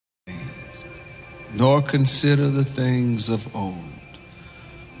nor consider the things of old.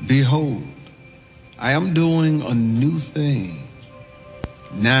 Behold, I am doing a new thing.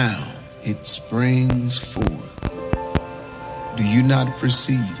 Now it springs forth. Do you not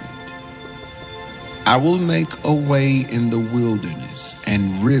perceive it? I will make a way in the wilderness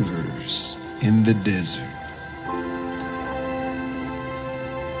and rivers in the desert.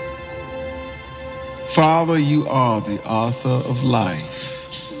 Father, you are the author of life.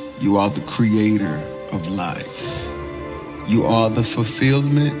 You are the creator of life. You are the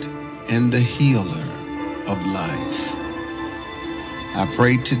fulfillment and the healer of life. I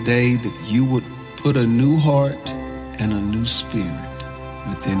pray today that you would put a new heart and a new spirit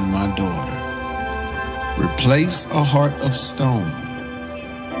within my daughter. Replace a heart of stone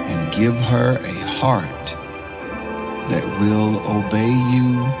and give her a heart that will obey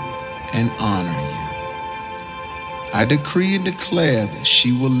you and honor you. I decree and declare that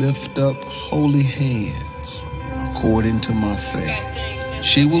she will lift up holy hands according to my faith.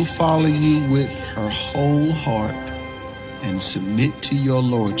 She will follow you with her whole heart and submit to your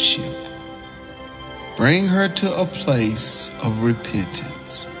lordship. Bring her to a place of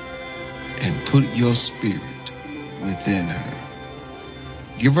repentance and put your spirit within her.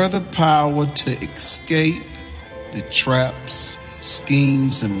 Give her the power to escape the traps,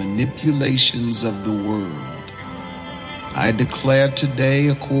 schemes, and manipulations of the world. I declare today,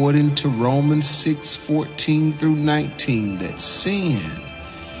 according to Romans 6:14 through 19, that sin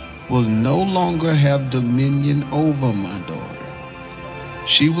will no longer have dominion over my daughter.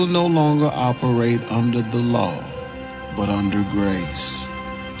 She will no longer operate under the law, but under grace.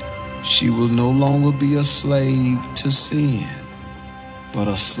 She will no longer be a slave to sin, but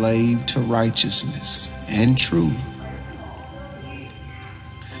a slave to righteousness and truth.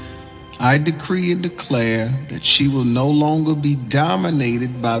 I decree and declare that she will no longer be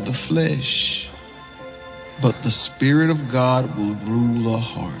dominated by the flesh, but the Spirit of God will rule her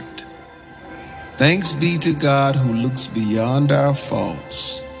heart. Thanks be to God who looks beyond our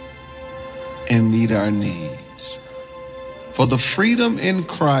faults and meet our needs. For the freedom in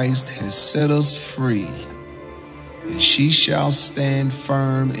Christ has set us free, and she shall stand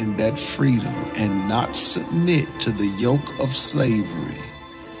firm in that freedom and not submit to the yoke of slavery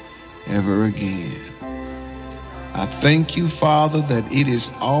ever again. I thank you, Father, that it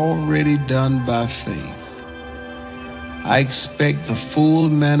is already done by faith. I expect the full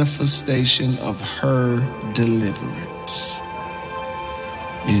manifestation of her deliverance.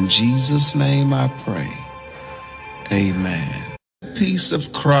 In Jesus' name I pray. Amen. Peace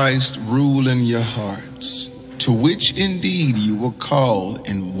of Christ rule in your hearts, to which indeed you were called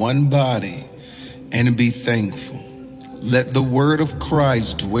in one body, and be thankful. Let the word of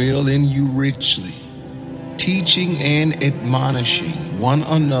Christ dwell in you richly, teaching and admonishing one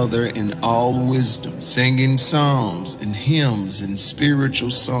another in all wisdom, singing psalms and hymns and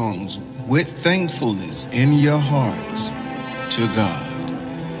spiritual songs with thankfulness in your hearts to God.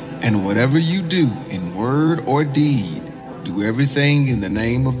 And whatever you do in word or deed, do everything in the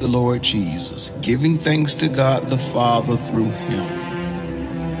name of the Lord Jesus, giving thanks to God the Father through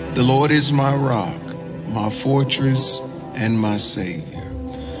him. The Lord is my rock, my fortress, and my Savior.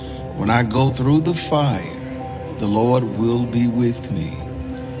 When I go through the fire, the Lord will be with me.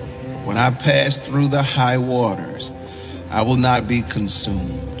 When I pass through the high waters, I will not be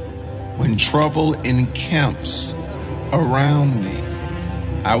consumed. When trouble encamps around me,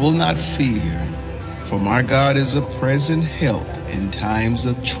 I will not fear, for my God is a present help in times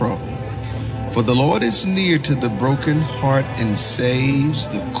of trouble. For the Lord is near to the broken heart and saves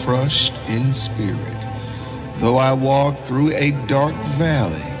the crushed in spirit. Though I walk through a dark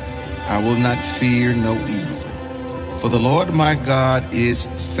valley, I will not fear no evil. For the Lord my God is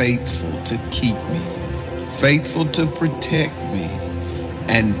faithful to keep me, faithful to protect me,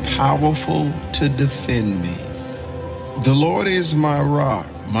 and powerful to defend me. The Lord is my rock,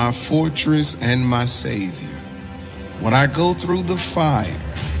 my fortress, and my Savior. When I go through the fire,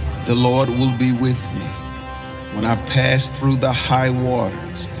 the Lord will be with me. When I pass through the high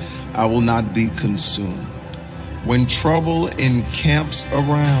waters, I will not be consumed. When trouble encamps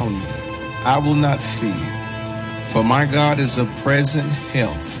around me, I will not fear, for my God is a present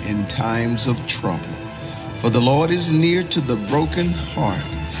help in times of trouble. For the Lord is near to the broken heart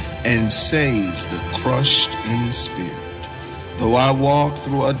and saves the crushed in spirit. Though I walk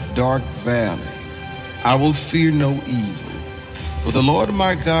through a dark valley, I will fear no evil. For the Lord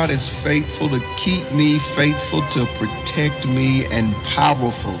my God is faithful to keep me, faithful to protect me, and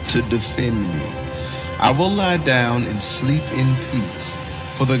powerful to defend me. I will lie down and sleep in peace,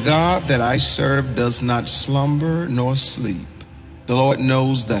 for the God that I serve does not slumber nor sleep. The Lord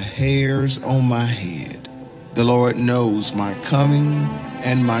knows the hairs on my head. The Lord knows my coming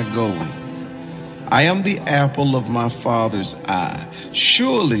and my goings. I am the apple of my Father's eye.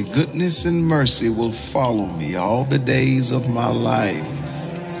 Surely goodness and mercy will follow me all the days of my life.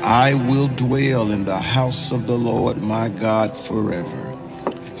 I will dwell in the house of the Lord my God forever.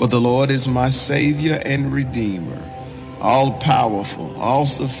 For the Lord is my Savior and Redeemer, all powerful, all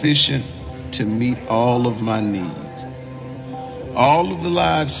sufficient to meet all of my needs. All of the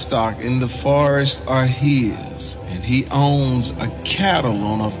livestock in the forest are his, and he owns a cattle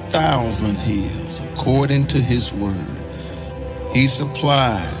on 1,000 hills, according to his word. He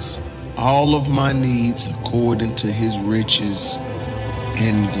supplies all of my needs according to his riches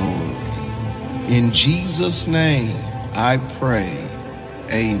and glory. In Jesus' name I pray,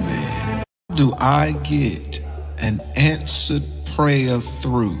 amen. How do I get an answered prayer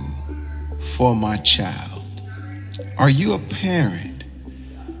through for my child? Are you a parent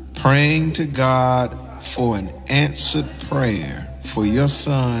praying to God for an answered prayer for your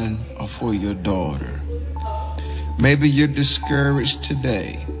son or for your daughter? Maybe you're discouraged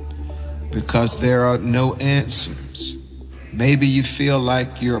today because there are no answers. Maybe you feel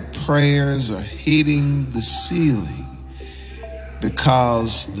like your prayers are hitting the ceiling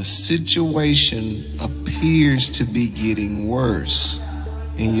because the situation appears to be getting worse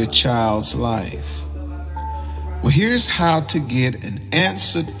in your child's life. Well, here's how to get an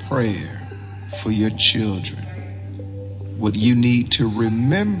answered prayer for your children. What you need to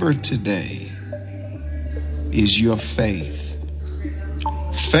remember today is your faith.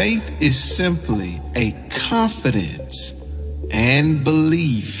 Faith is simply a confidence and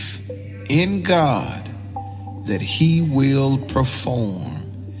belief in God that He will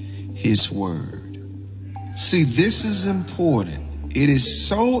perform His word. See, this is important. It is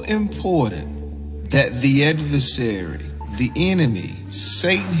so important that the adversary, the enemy,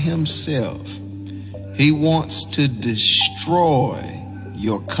 Satan himself, he wants to destroy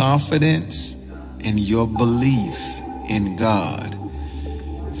your confidence and your belief in God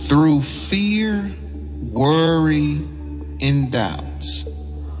through fear, worry, and doubts.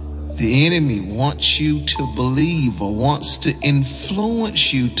 The enemy wants you to believe, or wants to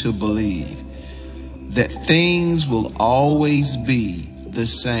influence you to believe, that things will always be the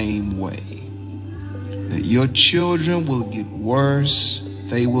same way. That your children will get worse,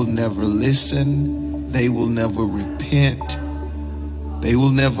 they will never listen, they will never repent, they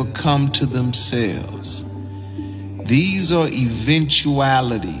will never come to themselves. These are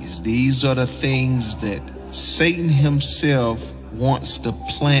eventualities. These are the things that Satan himself wants to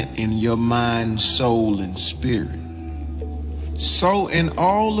plant in your mind, soul, and spirit. So in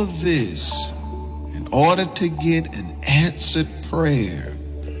all of this, in order to get an answered prayer,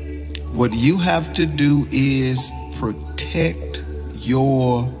 what you have to do is protect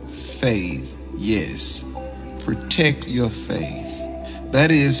your faith. Yes, protect your faith.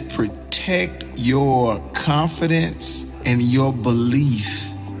 That is, protect your confidence and your belief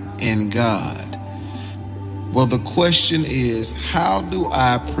in God. Well, the question is, how do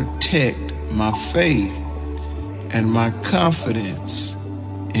I protect my faith and my confidence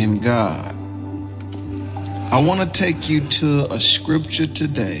in God? I want to take you to a scripture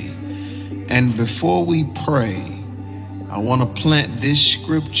today. And before we pray, I want to plant this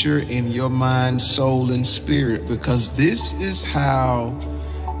scripture in your mind, soul, and spirit, because this is how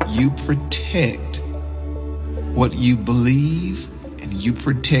you protect what you believe and you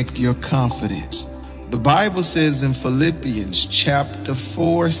protect your confidence. The Bible says in Philippians chapter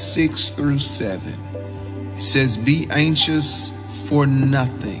 4, 6 through 7, it says, "Be anxious for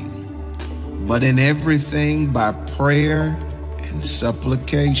nothing, but in everything by prayer and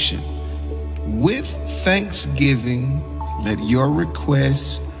supplication. With thanksgiving, let your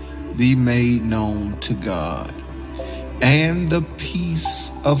requests be made known to God. And the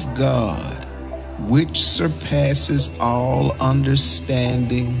peace of God, which surpasses all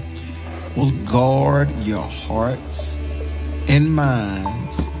understanding, will guard your hearts and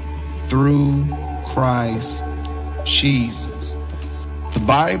minds through Christ Jesus." The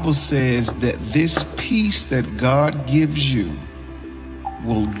Bible says that this peace that God gives you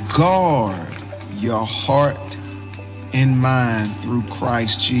will guard your heart and mind through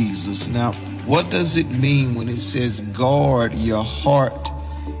Christ Jesus. Now, what does it mean when it says guard your heart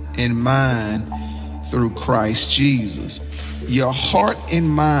and mind through Christ Jesus? Your heart and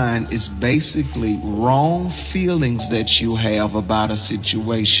mind is basically wrong feelings that you have about a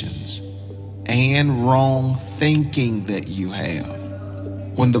situations and wrong thinking that you have.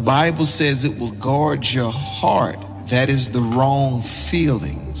 When the Bible says it will guard your heart, that is the wrong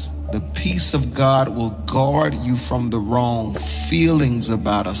feelings. The peace of God will guard you from the wrong feelings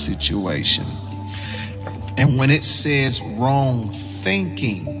about a situation. And when it says wrong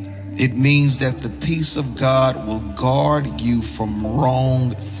thinking, it means that the peace of God will guard you from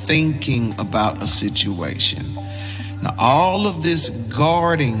wrong thinking about a situation. Now, all of this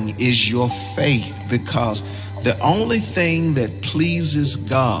guarding is your faith, because the only thing that pleases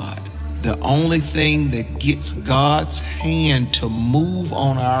God, the only thing that gets God's hand to move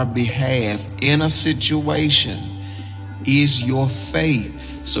on our behalf in a situation is your faith.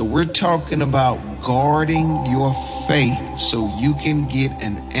 So we're talking about guarding your faith so you can get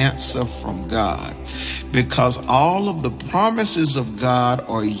an answer from God, because all of the promises of God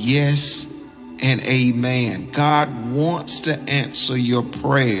are yes and amen. God wants to answer your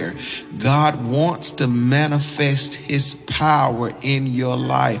prayer. God wants to manifest his power in your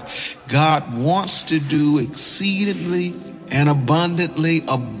life. God wants to do exceedingly and abundantly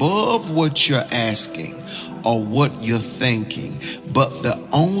above what you're asking or what you're thinking. But the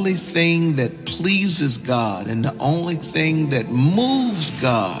only thing that pleases God and the only thing that moves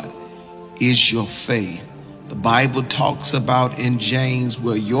God is your faith. The Bible talks about in James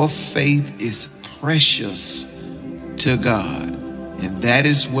where your faith is precious to God. And that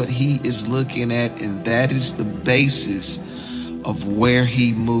is what he is looking at, and that is the basis of where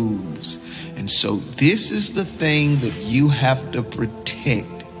he moves. And so this is the thing that you have to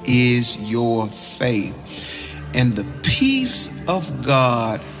protect, is your faith. And the peace of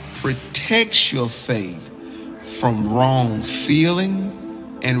God protects your faith from wrong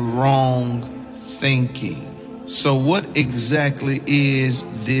feeling and wrong thinking. So what exactly is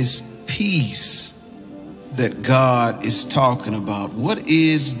this peace that God is talking about? What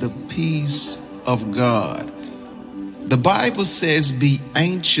is the peace of God? The Bible says, be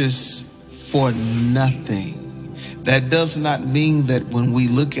anxious for nothing. That does not mean that when we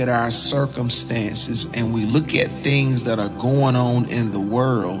look at our circumstances and we look at things that are going on in the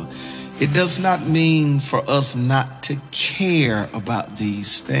world, it does not mean for us not to care about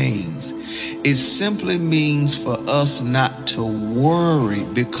these things. It simply means for us not to worry,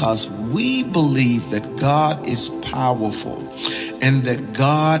 because we believe that God is powerful and that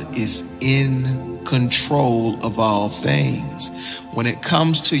God is in control of all things. When it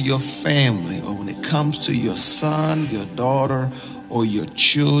comes to your family, or when it comes to your son, your daughter, or your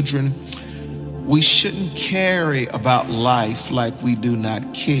children, we shouldn't carry about life like we do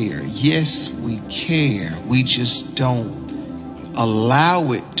not care. Yes, we care. We just don't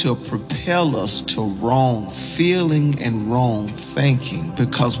allow it to propel us to wrong feeling and wrong thinking,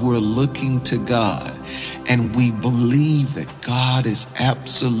 because we're looking to God and we believe that God is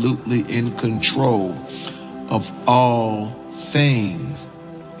absolutely in control of all things.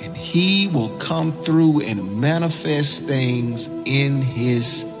 And he will come through and manifest things in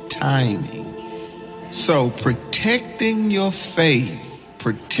his timing. So protecting your faith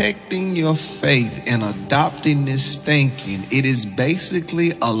and adopting this thinking, it is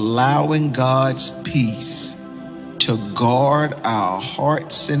basically allowing God's peace to guard our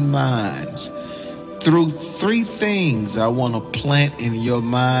hearts and minds through three things I want to plant in your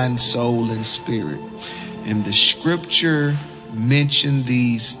mind, soul, and spirit. And the scripture mentioned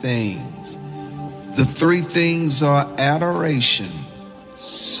these things. The three things are adoration,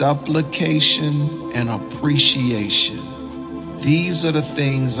 supplication, and appreciation. These are the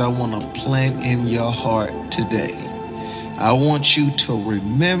things I want to plant in your heart today. I want you to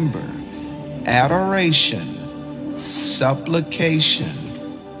remember adoration, supplication,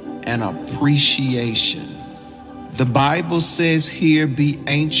 and appreciation. The Bible says here, be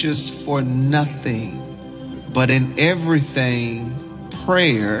anxious for nothing, but in everything,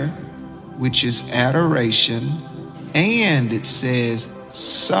 prayer, which is adoration, and it says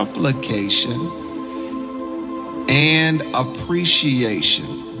supplication and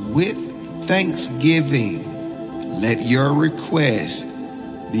appreciation with thanksgiving, let your request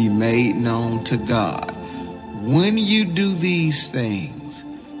be made known to God. When you do these things,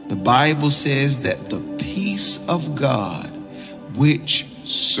 the Bible says that the peace of God, which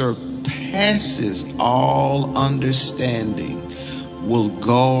surpasses all understanding, will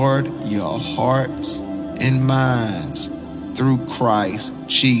guard your hearts and minds through Christ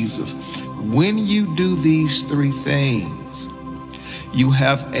Jesus. When you do these three things, you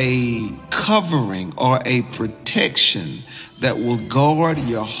have a covering or a protection that will guard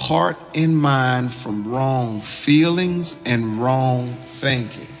your heart and mind from wrong feelings and wrong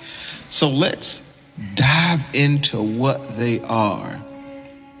thinking. So let's dive into what they are.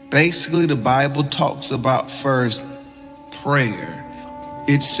 Basically, the Bible talks about first prayer.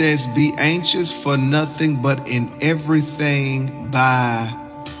 It says, be anxious for nothing, but in everything by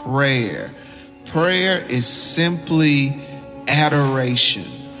prayer. Prayer is simply adoration.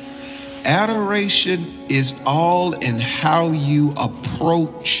 Adoration is all in how you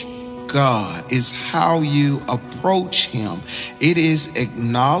approach God. It's how you approach Him. It is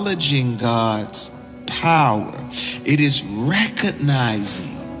acknowledging God's power. It is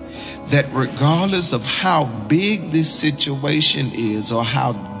recognizing that regardless of how big this situation is or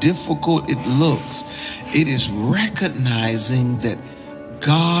how difficult it looks, it is recognizing that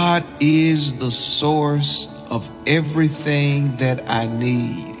God is the source of everything that I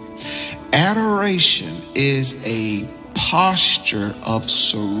need. Adoration is a posture of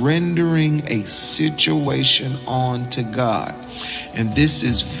surrendering a situation on to God. And this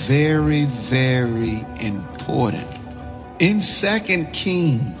is very, very important. In 2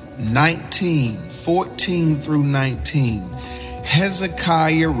 Kings 19:14 through 19,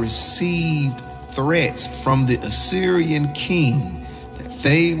 Hezekiah received threats from the Assyrian king that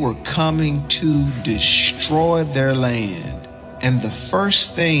they were coming to destroy their land. And the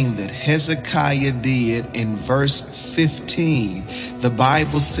first thing that Hezekiah did in verse 15, the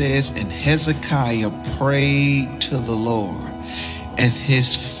Bible says, and Hezekiah prayed to the Lord. And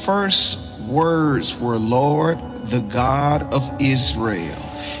his first words were, Lord, the God of Israel,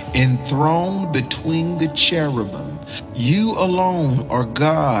 enthroned between the cherubim, you alone are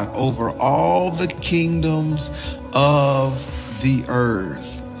God over all the kingdoms of the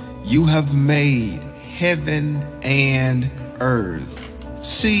earth. You have made heaven and earth.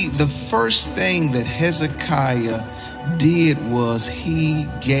 See, the first thing that Hezekiah did was he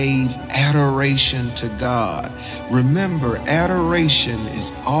gave adoration to God. Remember, adoration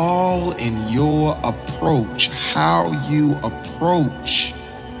is all in your approach, how you approach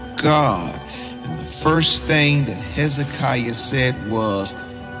God. And the first thing that Hezekiah said was,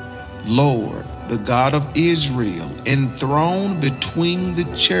 Lord, the God of Israel, enthroned between the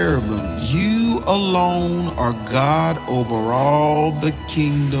cherubim, you alone are God over all the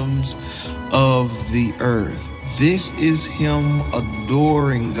kingdoms of the earth. This is him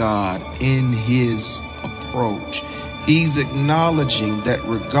adoring God in his approach. He's acknowledging that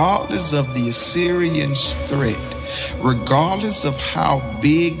regardless of the Assyrians' threat, regardless of how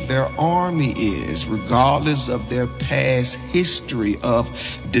big their army is, regardless of their past history of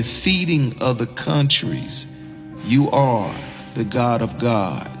defeating other countries, you are the God of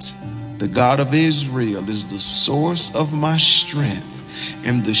gods. The God of Israel is the source of my strength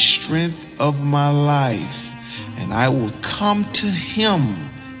and the strength of my life. And I will come to him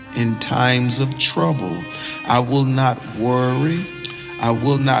in times of trouble. I will not worry. I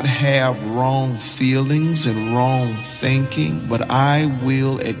will not have wrong feelings and wrong thinking, but I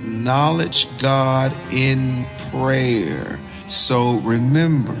will acknowledge God in prayer. So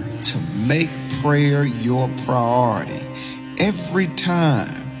remember to make prayer your priority. Every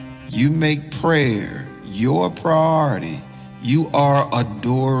time you make prayer your priority, you are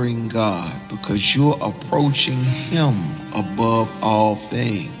adoring God because you're approaching him above all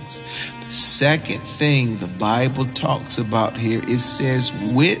things. The second thing the Bible talks about here, it says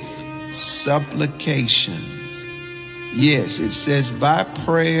with supplications. Yes, it says by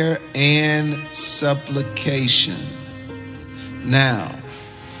prayer and supplication. Now,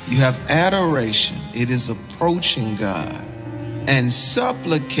 you have adoration. It is approaching God. And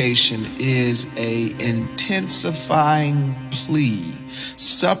supplication is a intensifying plea.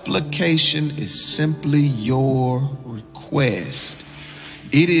 Supplication is simply your request.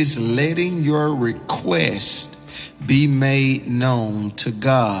 It is letting your request be made known to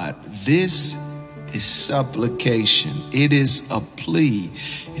God. This is supplication. It is a plea.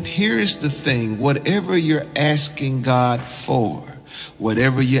 And here is the thing, whatever you're asking God for,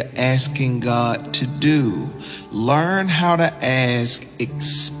 whatever you're asking God to do, learn how to ask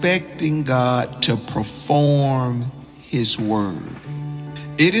expecting God to perform his word.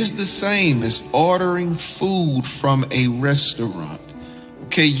 It is the same as ordering food from a restaurant.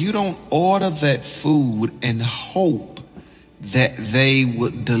 Okay, you don't order that food and hope that they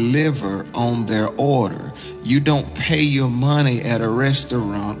would deliver on their order. You don't pay your money at a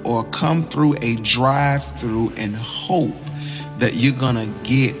restaurant or come through a drive-through and hope that you're gonna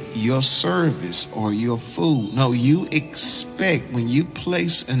get your service or your food. No, you expect, when you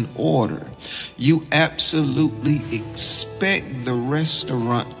place an order, you absolutely expect the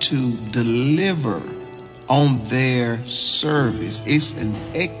restaurant to deliver on their service. It's an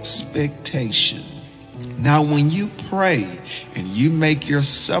expectation. Now, when you pray and you make your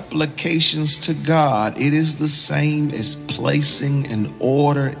supplications to God, it is the same as placing an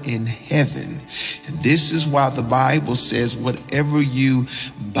order in heaven. And this is why the Bible says whatever you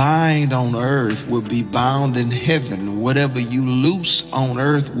bind on earth will be bound in heaven. Whatever you loose on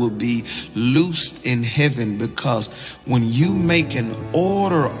earth will be loosed in heaven. Because when you make an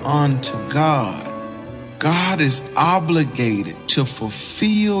order unto God, God is obligated to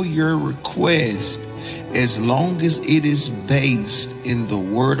fulfill your request as long as it is based in the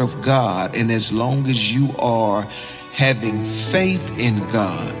Word of God and as long as you are having faith in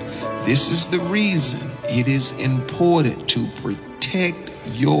God. This is the reason it is important to protect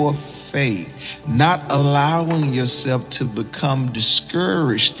your faith, not allowing yourself to become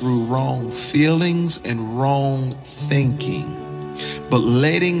discouraged through wrong feelings and wrong thinking, but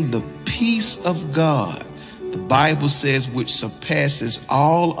letting the peace of God, the Bible says, which surpasses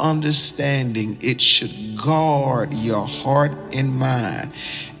all understanding, it should guard your heart and mind.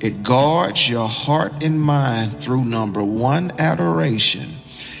 It guards your heart and mind through number 1, adoration,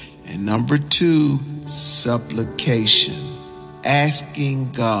 and number 2, supplication.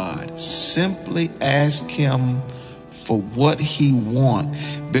 Asking God. Simply ask Him for what He wants,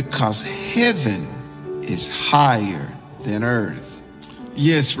 because heaven is higher than earth.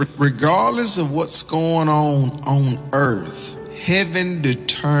 Yes, regardless of what's going on earth, heaven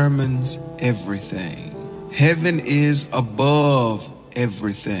determines everything. Heaven is above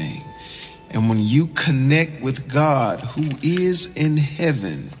everything. And when you connect with God, who is in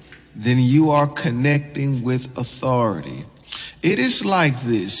heaven, then you are connecting with authority. It is like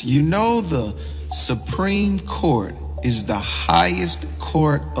this. You know, the Supreme Court is the highest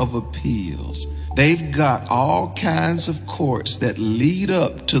court of appeals. They've got all kinds of courts that lead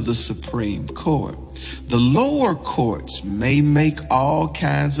up to the Supreme Court. The lower courts may make all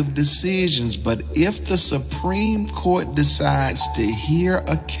kinds of decisions, but if the Supreme Court decides to hear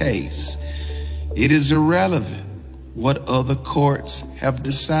a case, it is irrelevant what other courts have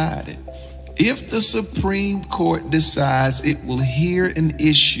decided. If the Supreme Court decides it will hear an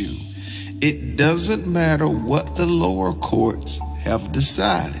issue, it doesn't matter what the lower courts have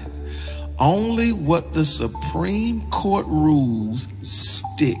decided. Only what the Supreme Court rules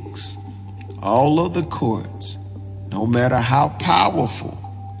sticks. All other courts, no matter how powerful,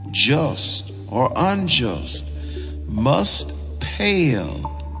 just or unjust, must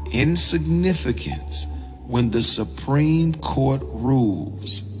pale in significance when the Supreme Court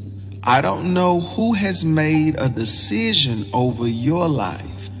rules. I don't know who has made a decision over your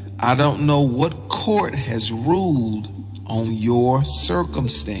life. I don't know what court has ruled on your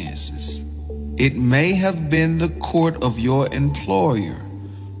circumstances. It may have been the court of your employer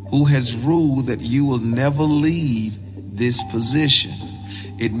who has ruled that you will never leave this position.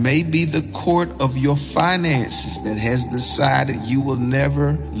 It may be the court of your finances that has decided you will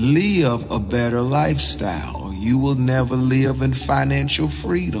never live a better lifestyle, or you will never live in financial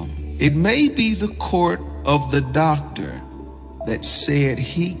freedom. It may be the court of the doctor that said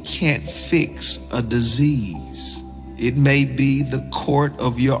he can't fix a disease. It may be the court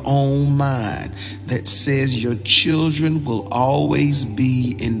of your own mind that says your children will always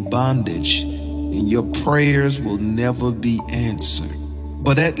be in bondage and your prayers will never be answered.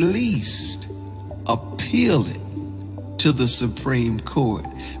 But at least appeal it to the Supreme Court.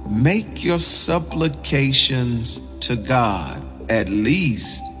 Make your supplications to God. At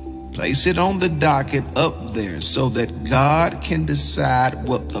least place it on the docket up there so that God can decide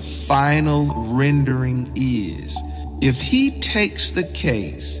what the final rendering is. If He takes the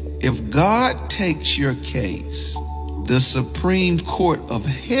case, if God takes your case, the Supreme Court of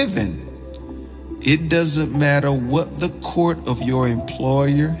Heaven, it doesn't matter what the court of your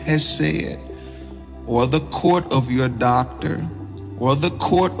employer has said, or the court of your doctor, or the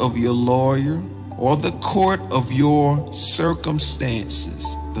court of your lawyer, or the court of your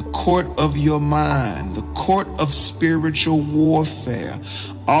circumstances, the court of your mind, the court of spiritual warfare.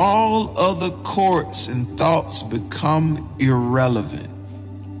 All other courts and thoughts become irrelevant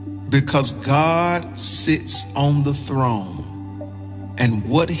because God sits on the throne, and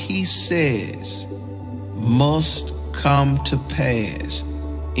what He says must come to pass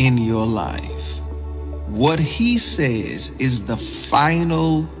in your life. What He says is the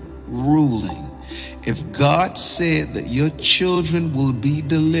final ruling. If God said that your children will be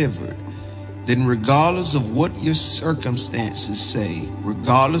delivered, then regardless of what your circumstances say,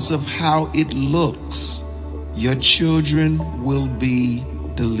 regardless of how it looks, your children will be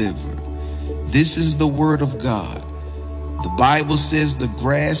delivered. This is the word of God. The Bible says the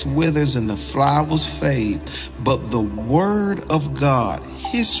grass withers and the flowers fade, but the word of God,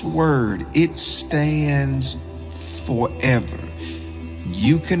 his word, it stands forever.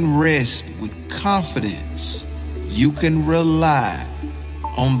 You can rest with confidence. You can rely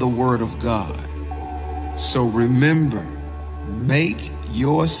on the word of God. So remember, make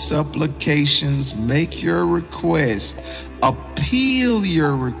your supplications, make your request, appeal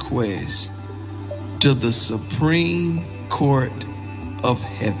your request to the Supreme Court of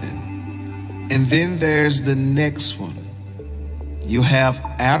Heaven. And then there's the next one. You have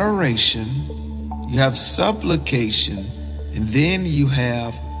adoration, you have supplication, and then you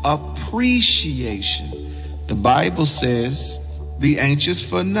have appreciation. The Bible says, be anxious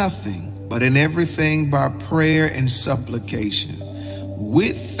for nothing, but in everything by prayer and supplication.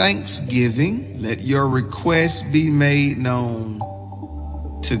 With thanksgiving, let your requests be made known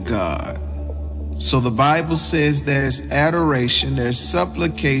to God. So the Bible says there's adoration, there's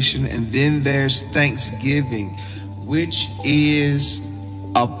supplication, and then there's thanksgiving, which is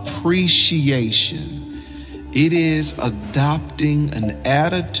appreciation. It is adopting an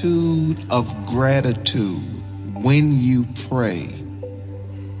attitude of gratitude when you pray.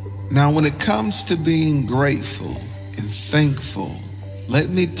 Now, when it comes to being grateful and thankful, let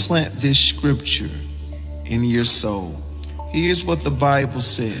me plant this scripture in your soul. Here's what the Bible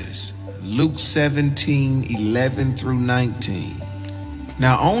says. Luke 17:11-19.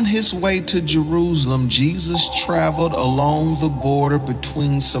 Now on his way to Jerusalem, Jesus traveled along the border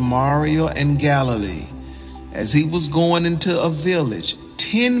between Samaria and Galilee. As he was going into a village,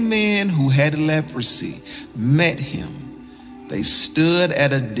 10 men who had leprosy met him. They stood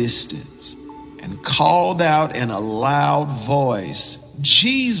at a distance and called out in a loud voice,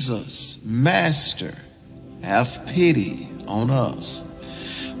 Jesus, Master, have pity on us.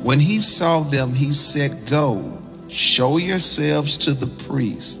 When he saw them, he said, go, show yourselves to the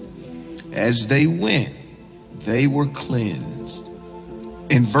priest. As they went, they were cleansed.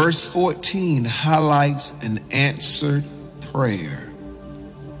 In verse 14 highlights an answered prayer.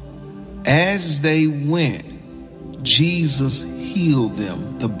 As they went, Jesus healed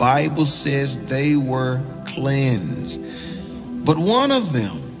them. The Bible says they were cleansed. But one of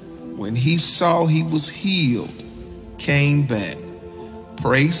them, when he saw he was healed, came back,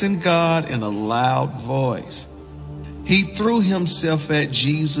 praising God in a loud voice. He threw himself at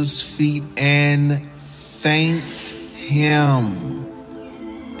Jesus' feet and thanked him.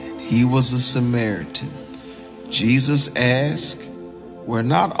 He was a Samaritan. Jesus asked, were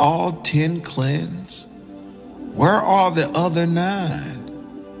not all 10 cleansed? Where are the other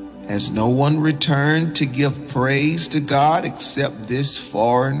 9? Has no one returned to give praise to God except this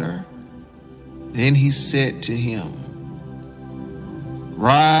foreigner? Then he said to him,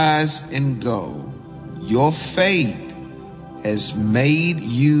 rise and go. Your faith has made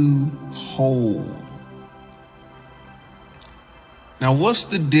you whole. Now, what's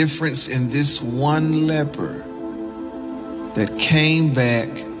the difference in this one leper that came back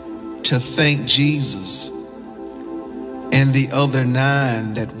to thank Jesus and the other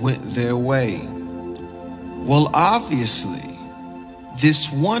 9 that went their way? Well, obviously,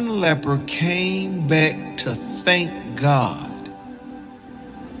 this one leper came back to thank God,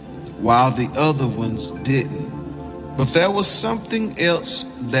 while the other ones didn't. But there was something else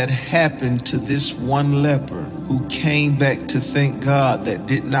that happened to this one leper who came back to thank God that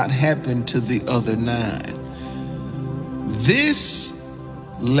did not happen to the other 9. This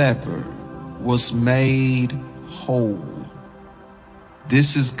leper was made whole.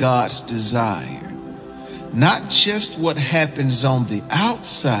 This is God's desire. Not just what happens on the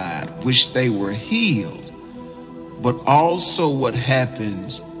outside, which they were healed, but also what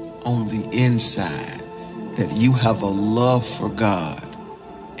happens on the inside, that you have a love for God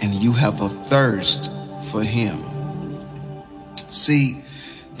and you have a thirst for him. See,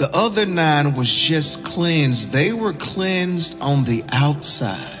 the other 9 was just cleansed. They were cleansed on the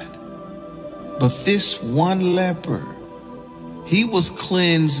outside. But this one leper, he was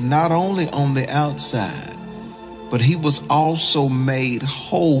cleansed not only on the outside, but he was also made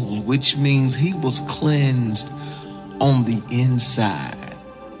whole, which means he was cleansed on the inside.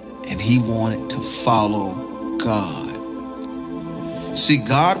 And he wanted to follow God. See,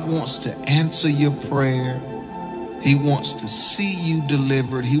 God wants to answer your prayer. He wants to see you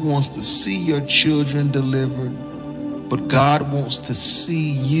delivered. He wants to see your children delivered. But God wants to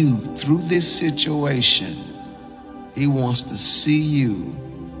see you through this situation. He wants to see you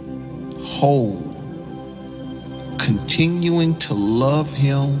whole, continuing to love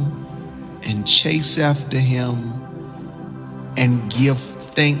him and chase after him and give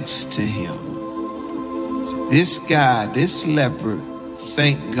thanks to him. This guy, this leopard,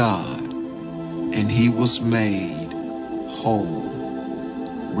 thanked God, and he was made whole.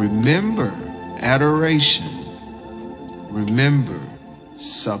 Remember adoration. Remember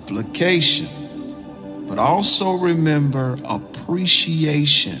supplication. But also remember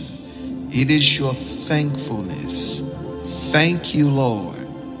appreciation. It is your thankfulness. Thank you, Lord,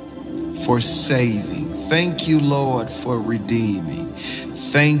 for saving. Thank you, Lord, for redeeming.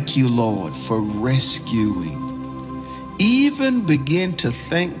 Thank you, Lord, for rescuing. Even begin to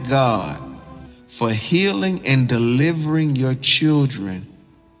thank God for healing and delivering your children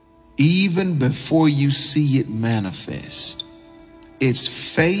even before you see it manifest. It's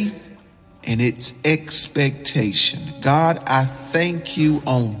faith and it's expectation. God, I thank you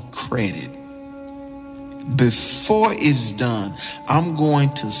on credit. Before it's done, I'm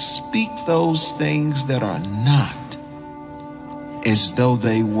going to speak those things that are not as though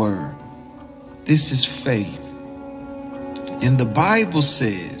they were. This is faith. And the Bible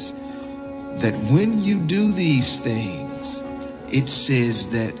says that when you do these things, it says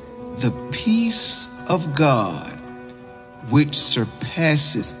that the peace of God, which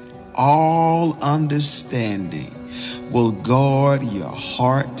surpasseth all understanding, will guard your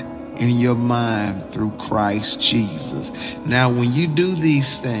heart and your mind through Christ Jesus. Now, when you do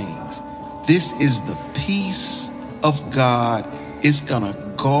these things, this is the peace of God. It's going to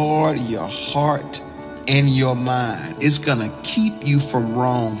guard your heart and your mind. It's going to keep you from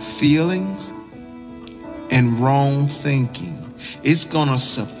wrong feelings and wrong thinking. It's going to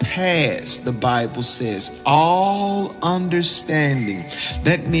surpass, the Bible says, all understanding.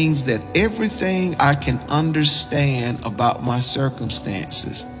 That means that everything I can understand about my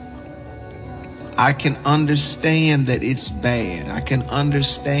circumstances, I can understand that it's bad. I can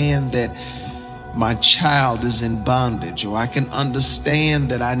understand that my child is in bondage, or I can understand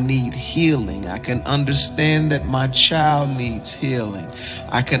that I need healing. I can understand that my child needs healing.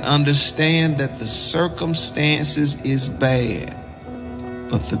 I can understand that the circumstances is bad,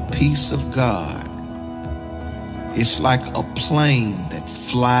 but the peace of God, it's like a plane that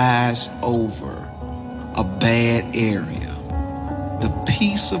flies over a bad area. The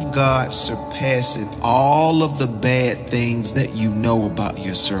peace of God surpasses all of the bad things that you know about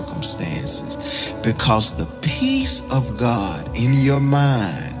your circumstances, because the peace of God in your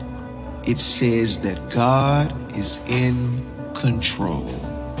mind, it says that God is in control,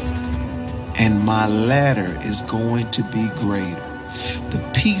 and my latter is going to be greater.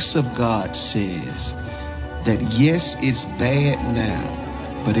 The peace of God says that yes, it's bad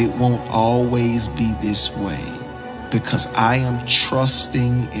now, but it won't always be this way, because I am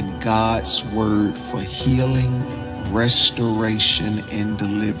trusting in God's word for healing, restoration, and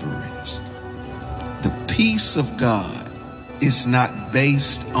deliverance. The peace of God is not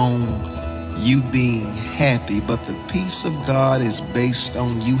based on you being happy, but the peace of God is based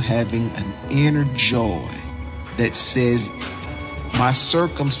on you having an inner joy that says, my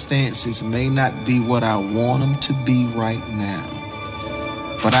circumstances may not be what I want them to be right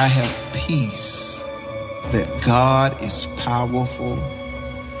now, but I have peace that God is powerful,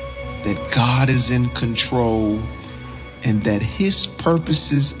 that God is in control, and that his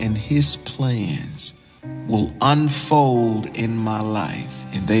purposes and his plans will unfold in my life.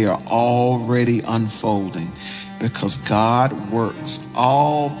 And they are already unfolding, because God works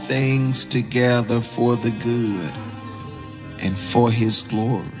all things together for the good and for his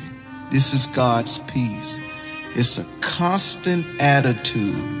glory. This is God's peace. It's a constant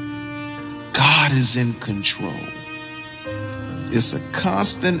attitude. God is in control. It's a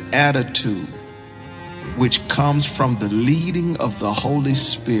constant attitude which comes from the leading of the Holy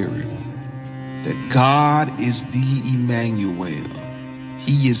Spirit, that God is the Emmanuel.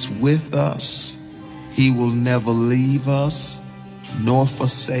 He is with us. He will never leave us nor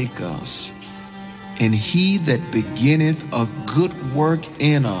forsake us. And he that beginneth a good work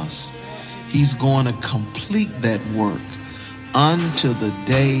in us, he's going to complete that work unto the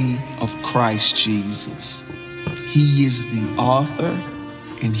day of Christ Jesus. He is the author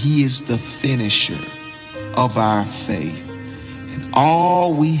and he is the finisher of our faith. And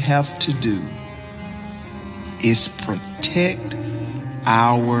all we have to do is protect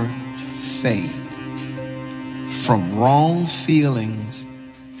our faith from wrong feelings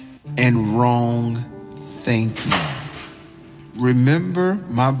and wrong thinking. Remember,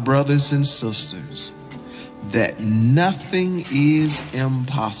 my brothers and sisters, that nothing is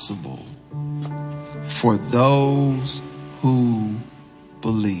impossible for those who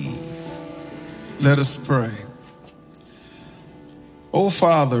believe. Let us pray. O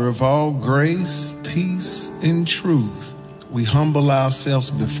Father of all grace, peace, and truth, we humble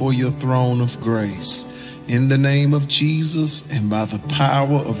ourselves before your throne of grace, In the name of Jesus and by the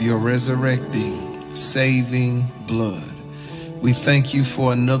power of your resurrecting, saving blood, we thank you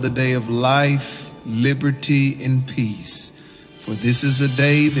for another day of life, liberty, and peace. For this is a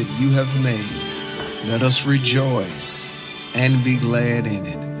day that you have made. Let us rejoice and be glad in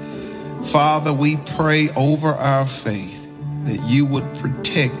it. Father, we pray over our faith that you would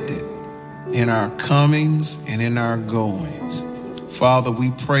protect it in our comings and in our goings. Father,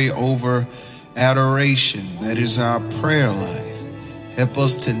 we pray over adoration, that is our prayer life. Help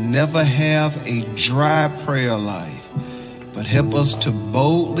us to never have a dry prayer life, but help us to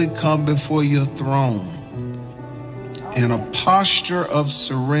boldly come before your throne in a posture of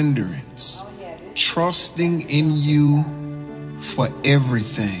surrenderance, trusting in you for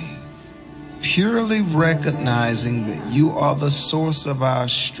everything, purely recognizing that you are the source of our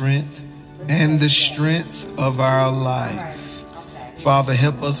strength and the strength of our life. Father,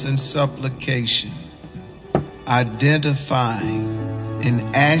 help us in supplication, identifying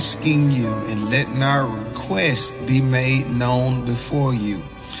and asking you and letting our requests be made known before you.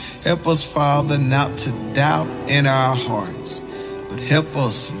 Help us, Father, not to doubt in our hearts, but help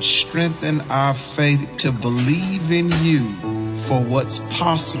us and strengthen our faith to believe in you for what's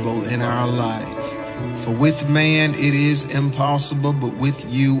possible in our life. For with man it is impossible, but with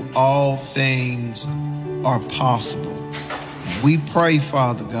you all things are possible. We pray,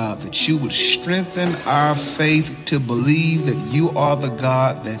 Father God, that you would strengthen our faith to believe that you are the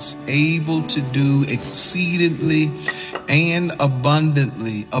God that's able to do exceedingly and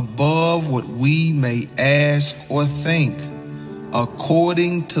abundantly above what we may ask or think,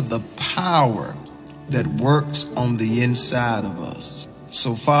 according to the power that works on the inside of us.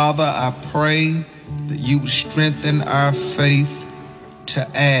 So, Father, I pray that you would strengthen our faith to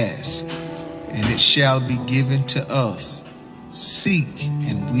ask, and it shall be given to us. Seek,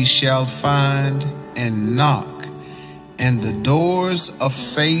 and we shall find, and knock, and the doors of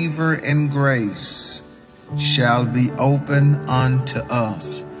favor and grace shall be open unto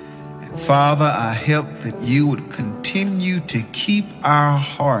us. And Father, I hope that you would continue to keep our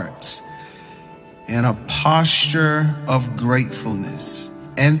hearts in a posture of gratefulness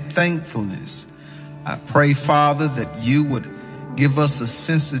and thankfulness. I pray, Father, that you would give us a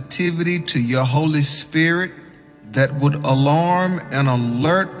sensitivity to your Holy Spirit that would alarm and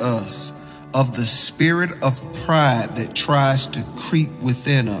alert us of the spirit of pride that tries to creep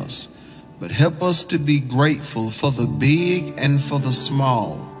within us. But help us to be grateful for the big and for the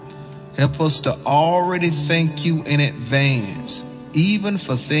small. Help us to already thank you in advance, even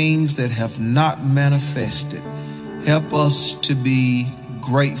for things that have not manifested. Help us to be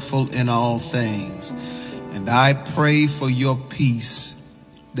grateful in all things. And I pray for your peace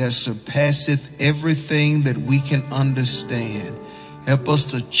that surpasseth everything that we can understand. Help us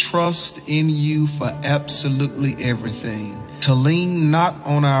to trust in you for absolutely everything, to lean not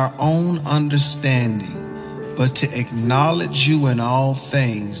on our own understanding, but to acknowledge you in all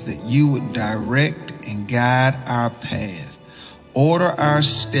things, that you would direct and guide our path. Order our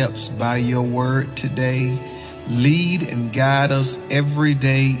steps by your word today. Lead and guide us every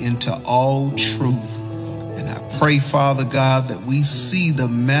day into all truth. And I pray, Father God, that we see the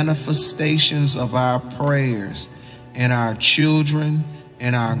manifestations of our prayers in our children,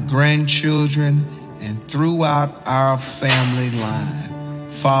 in our grandchildren, and throughout our family line.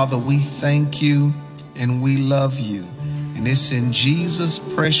 Father, we thank you and we love you. And it's in Jesus'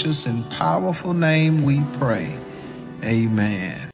 precious and powerful name we pray. Amen.